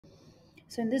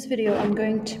So in this video, I'm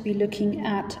going to be looking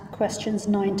at questions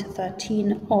 9 to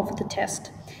 13 of the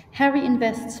test. Harry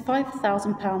invests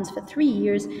 £5,000 for 3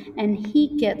 years and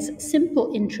he gets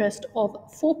simple interest of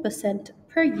 4%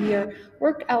 per year.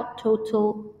 Work out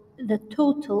the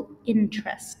total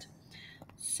interest.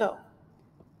 So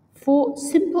for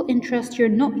simple interest, you're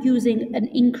not using an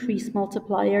increase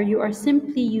multiplier. You are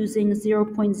simply using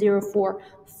 0.04,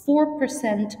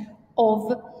 4%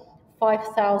 of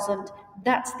 5,000.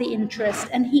 That's the interest,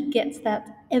 and he gets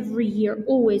that every year,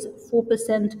 always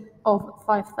 4% of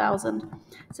 5,000.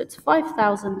 So it's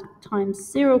 5,000 times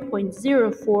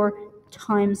 0.04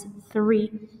 times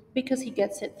 3, because he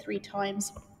gets it 3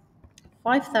 times.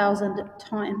 5,000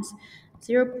 times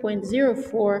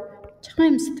 0.04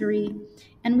 times 3,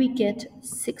 and we get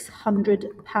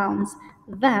 £600.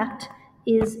 That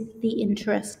is the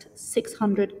interest,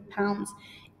 £600.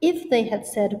 If they had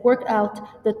said work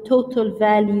out the total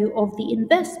value of the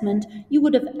investment, you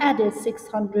would have added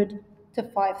 600 to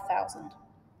 5,000.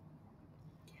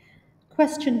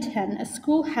 Question 10. A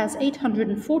school has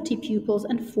 840 pupils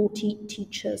and 40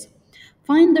 teachers.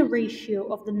 Find the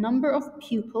ratio of the number of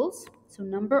pupils, so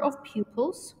number of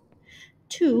pupils,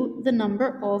 to the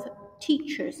number of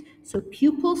teachers. So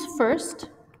pupils first,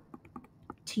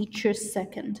 teachers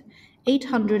second.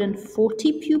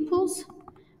 840 pupils,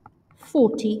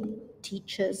 40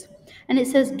 teachers. And it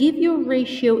says give your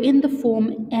ratio in the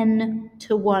form n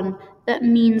to 1. That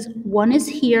means 1 is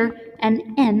here and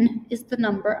n is the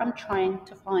number I'm trying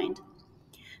to find.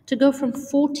 To go from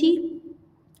 40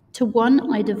 to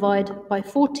 1, I divide by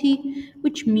 40,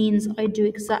 which means I do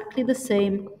exactly the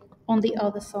same on the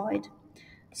other side.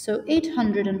 So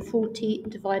 840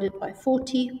 divided by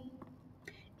 40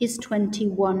 is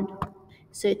 21.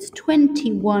 So it's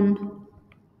 21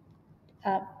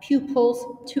 pupils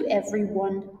to every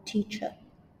one teacher.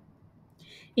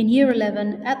 In year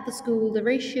 11 at the school, the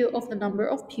ratio of the number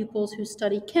of pupils who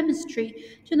study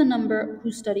chemistry to the number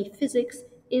who study physics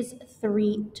is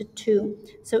 3 to 2.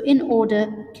 So in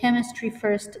order, chemistry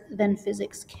first, then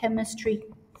physics. Chemistry,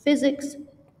 physics,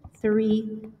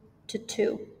 3 to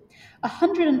 2.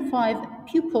 105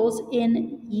 pupils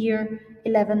in year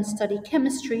 11 study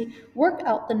chemistry. Work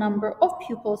out the number of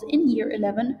pupils in year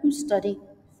 11 who study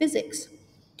physics.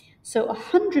 So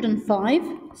 105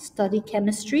 study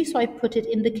chemistry, so I put it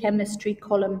in the chemistry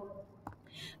column.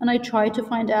 And I try to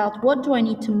find out what do I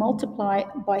need to multiply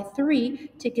by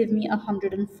 3 to give me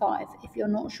 105. If you're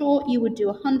not sure, you would do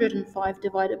 105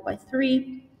 divided by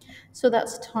 3. So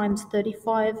that's times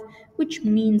 35, which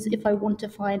means if I want to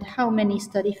find how many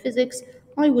study physics,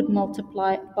 I would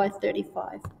multiply by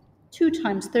 35. 2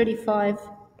 times 35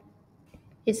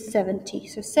 is 70.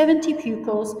 So 70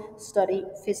 pupils study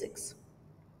physics.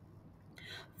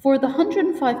 For the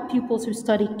 105 pupils who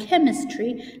study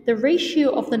chemistry, the ratio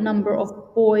of the number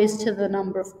of boys to the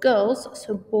number of girls,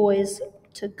 so boys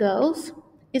to girls,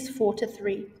 is 4 to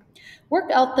 3.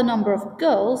 Work out the number of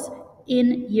girls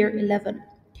in year 11.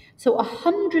 So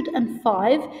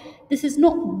 105, this is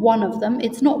not one of them,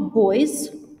 it's not boys,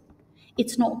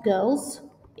 it's not girls,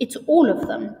 it's all of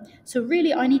them. So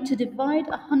really I need to divide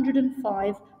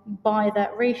 105 by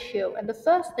that ratio, and the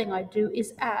first thing I do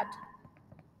is add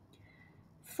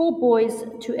 4 boys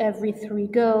to every 3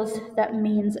 girls. That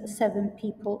means 7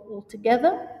 people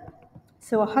altogether.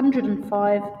 So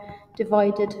 105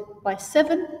 divided by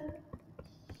 7,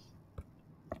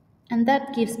 and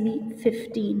that gives me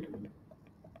 15.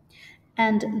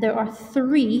 And there are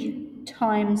 3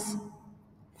 times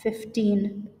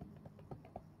 15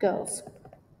 girls,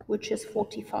 which is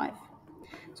 45.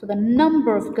 So the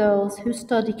number of girls who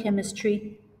study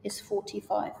chemistry is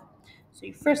 45. So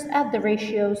you first add the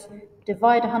ratios,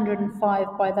 divide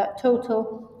 105 by that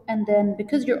total, and then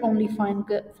because you're only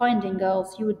finding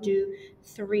girls, you would do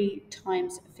 3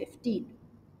 times 15.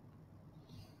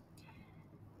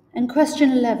 And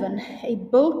question 11, a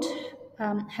boat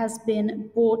has been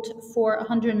bought for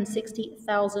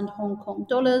 160,000 Hong Kong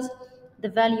dollars. The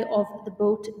value of the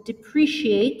boat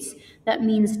depreciates, that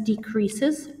means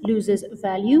decreases, loses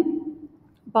value,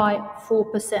 by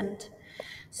 4%.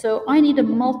 So I need a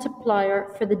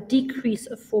multiplier for the decrease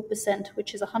of 4%,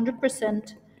 which is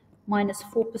 100%, minus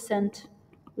 4%,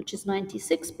 which is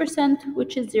 96%,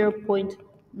 which is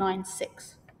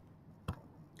 0.96.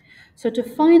 So to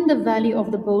find the value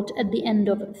of the boat at the end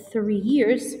of 3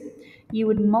 years, you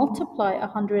would multiply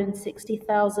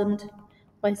 160,000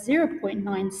 by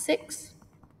 0.96.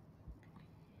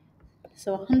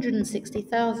 So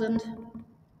 160,000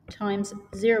 times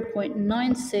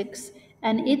 0.96,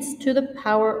 and it's to the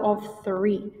power of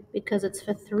 3 because it's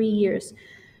for 3 years.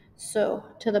 So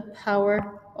to the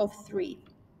power of 3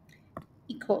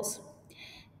 equals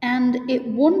and it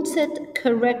wants it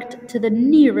correct to the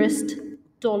nearest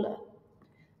dollar.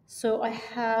 So I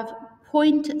have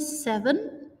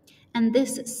 0.7, and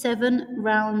this 7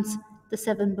 rounds the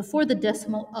 7 before the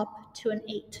decimal up to an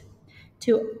 8,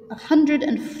 to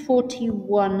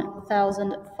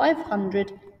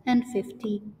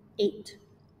 141,558.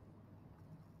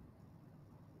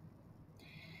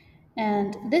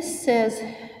 And this says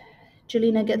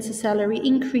Jelena gets a salary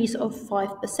increase of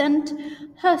 5%.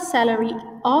 Her salary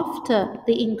after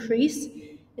the increase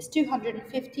is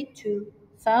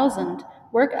 252,000.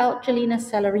 Work out Jelena's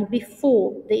salary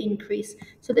before the increase.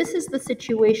 So this is the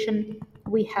situation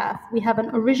we have. We have an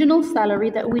original salary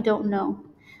that we don't know.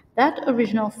 That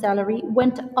original salary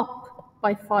went up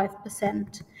by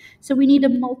 5%. So we need a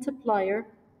multiplier,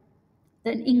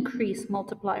 an increase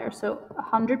multiplier. So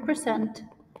 100%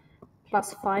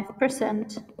 plus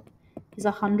 5% is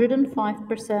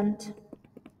 105%,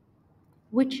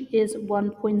 which is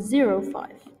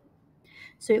 1.05.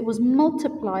 So it was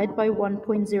multiplied by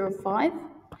 1.05,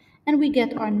 and we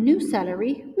get our new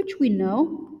salary, which we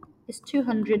know is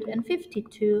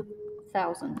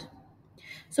 252,000.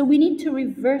 So we need to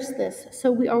reverse this,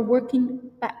 so we are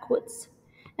working backwards.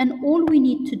 And all we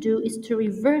need to do is to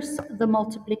reverse the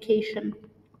multiplication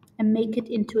and make it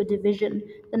into a division.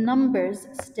 The numbers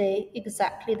stay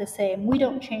exactly the same. We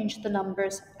don't change the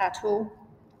numbers at all.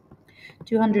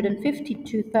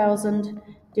 252,000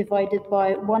 divided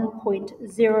by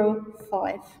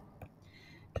 1.05.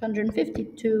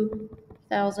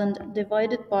 252,000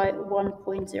 divided by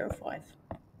 1.05.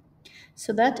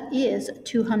 So that is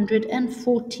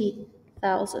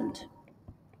 240,000.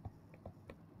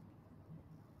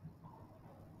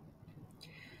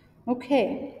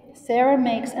 Okay, Sarah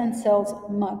makes and sells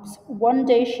mugs. One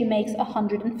day she makes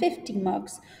 150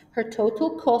 mugs. Her total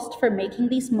cost for making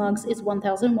these mugs is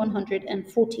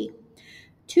 1,140.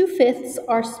 2/5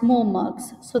 are small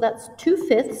mugs, so that's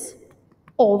 2/5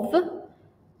 of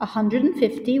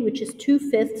 150, which is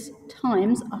 2/5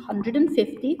 times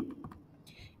 150,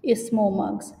 is small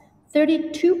mugs.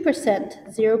 32%,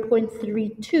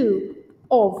 0.32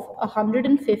 of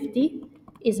 150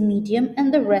 is medium,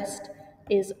 and the rest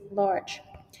is large.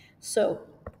 So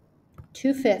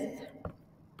 2/5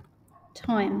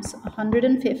 times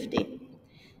 150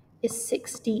 is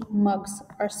 60 mugs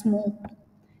are small.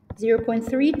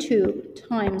 0.32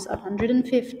 times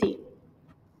 150,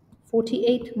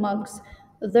 48 mugs.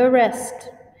 The rest,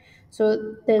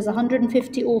 so there's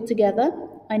 150 altogether.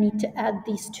 I need to add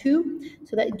these two,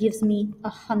 so that gives me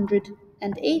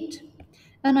 108.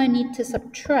 And I need to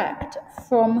subtract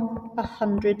from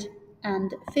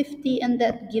 150, and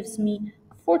that gives me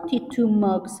 42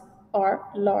 mugs are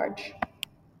large.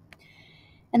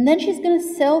 And then she's going to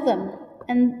sell them,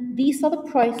 and these are the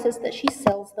prices that she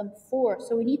sells them for.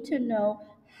 So we need to know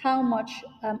how much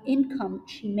income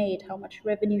she made, how much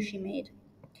revenue she made.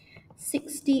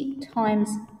 60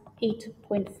 times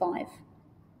 8.5.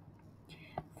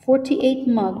 48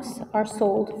 mugs are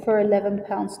sold for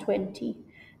 £11.20,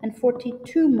 and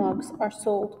 42 mugs are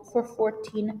sold for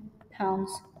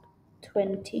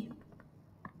 £14.20.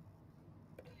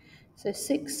 So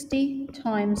 60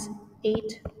 times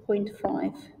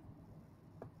 8.5.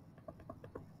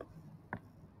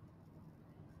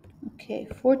 Okay,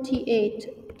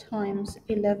 48 times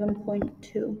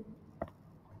 11.2.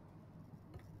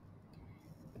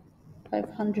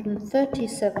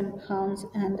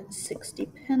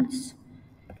 £537.60,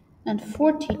 and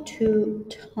 42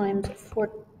 times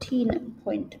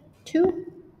 14.2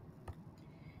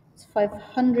 is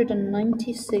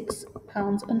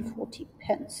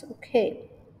 £596.40. Okay,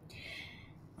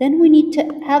 then we need to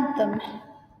add them,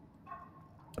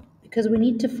 because we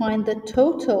need to find the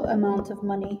total amount of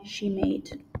money she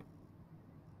made.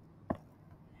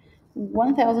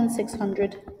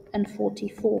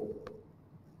 1,644.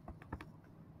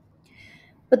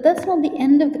 But that's not the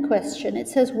end of the question. It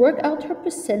says work out her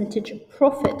percentage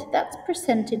profit. That's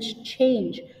percentage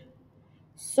change.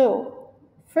 So,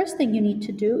 first thing you need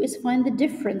to do is find the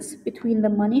difference between the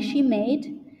money she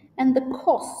made and the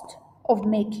cost of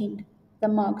making the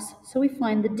mugs. So we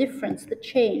find the difference, the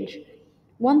change.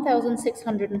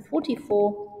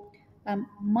 1,644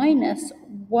 minus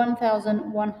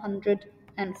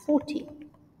 1,140.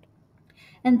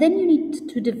 And then you need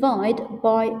to divide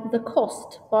by the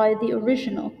cost, by the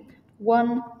original.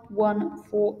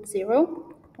 1140,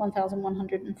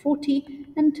 1,140,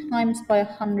 and times by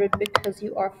 100, because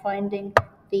you are finding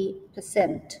the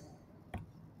percent.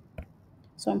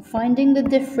 So I'm finding the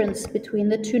difference between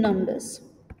the two numbers.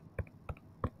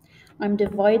 I'm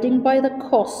dividing by the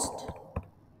cost,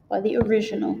 by the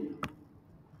original.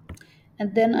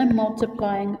 And then I'm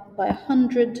multiplying by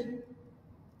 100,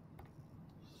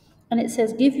 And it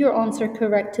says, give your answer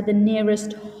correct to the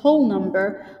nearest whole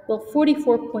number. Well,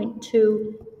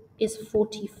 44.2 is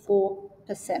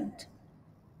 44%.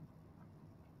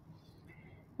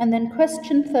 And then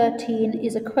question 13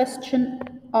 is a question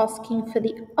asking for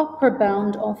the upper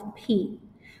bound of P.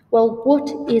 Well,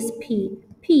 what is P?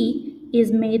 P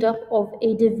is made up of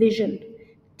a division,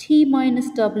 T minus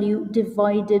W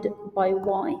divided by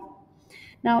Y.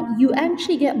 Now, you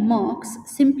actually get marks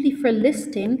simply for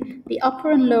listing the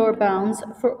upper and lower bounds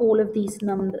for all of these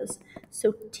numbers.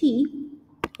 So T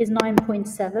is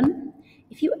 9.7.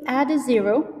 If you add a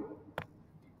 0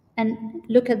 and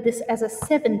look at this as a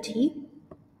 70,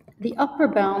 the upper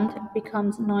bound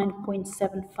becomes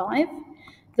 9.75.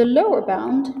 The lower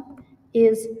bound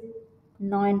is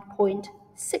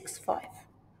 9.65.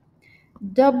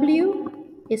 W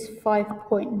is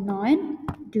 5.9.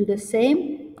 Do the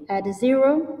same, add a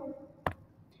 0,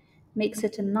 makes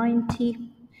it a 90.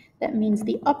 That means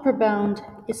the upper bound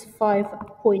is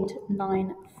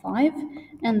 5.95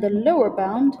 and the lower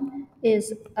bound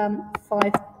is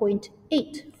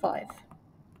 5.85.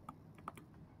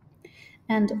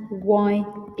 And Y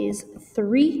is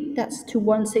 3. That's to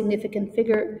one significant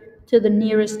figure to the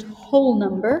nearest whole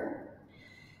number.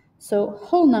 So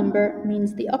whole number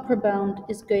means the upper bound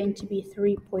is going to be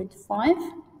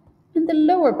 3.5 and the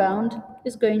lower bound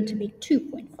is going to be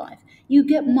 2.5. You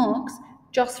get marks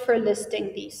just for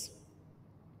listing these.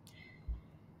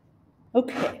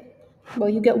 Okay, well,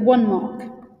 you get 1 mark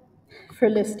for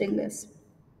listing this.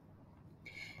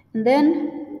 And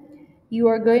then you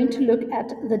are going to look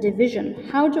at the division.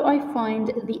 How do I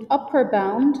find the upper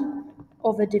bound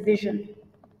of a division?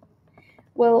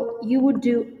 Well, you would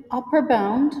do upper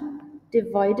bound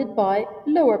divided by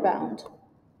lower bound.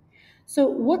 So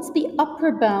what's the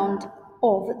upper bound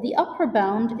of? The upper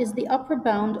bound is the upper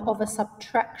bound of a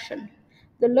subtraction.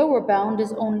 The lower bound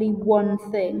is only one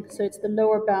thing, so it's the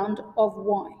lower bound of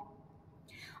Y.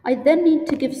 I then need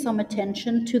to give some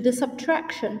attention to the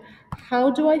subtraction. How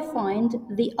do I find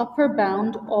the upper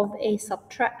bound of a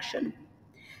subtraction?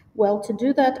 Well, to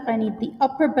do that, I need the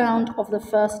upper bound of the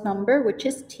first number, which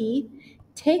is T,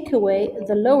 take away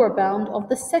the lower bound of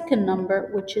the second number,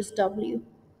 which is W.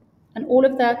 And all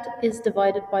of that is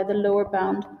divided by the lower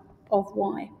bound of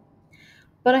Y.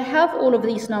 But I have all of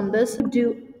these numbers.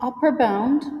 Do upper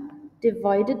bound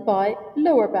divided by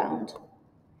lower bound.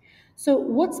 So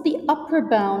what's the upper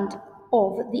bound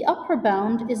of? The upper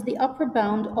bound is the upper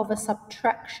bound of a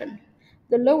subtraction.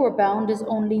 The lower bound is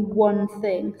only one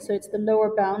thing, so it's the lower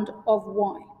bound of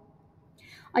Y.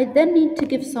 I then need to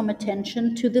give some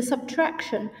attention to the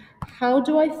subtraction. How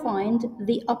do I find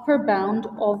the upper bound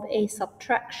of a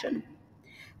subtraction?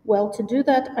 Well, to do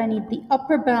that, I need the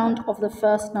upper bound of the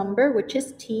first number, which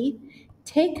is T,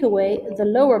 take away the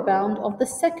lower bound of the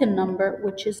second number,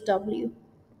 which is W.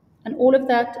 And all of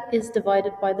that is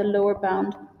divided by the lower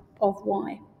bound of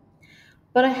Y.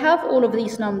 But I have all of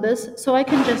these numbers, so I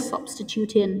can just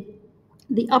substitute in.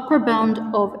 The upper bound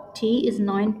of T is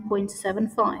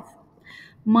 9.75,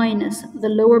 minus the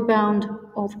lower bound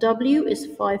of W is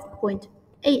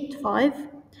 5.85,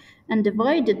 and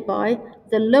divided by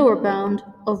the lower bound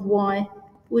of Y,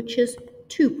 which is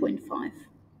 2.5.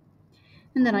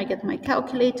 And then I get my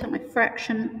calculator, my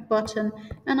fraction button,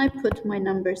 and I put my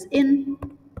numbers in.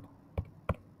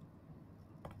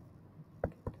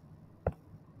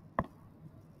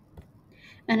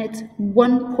 And it's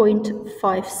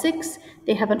 1.56.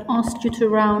 They haven't asked you to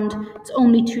round. It's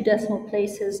only 2 decimal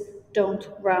places. Don't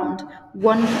round.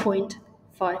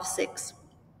 1.56.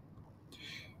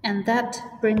 And that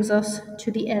brings us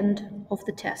to the end of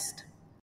the test.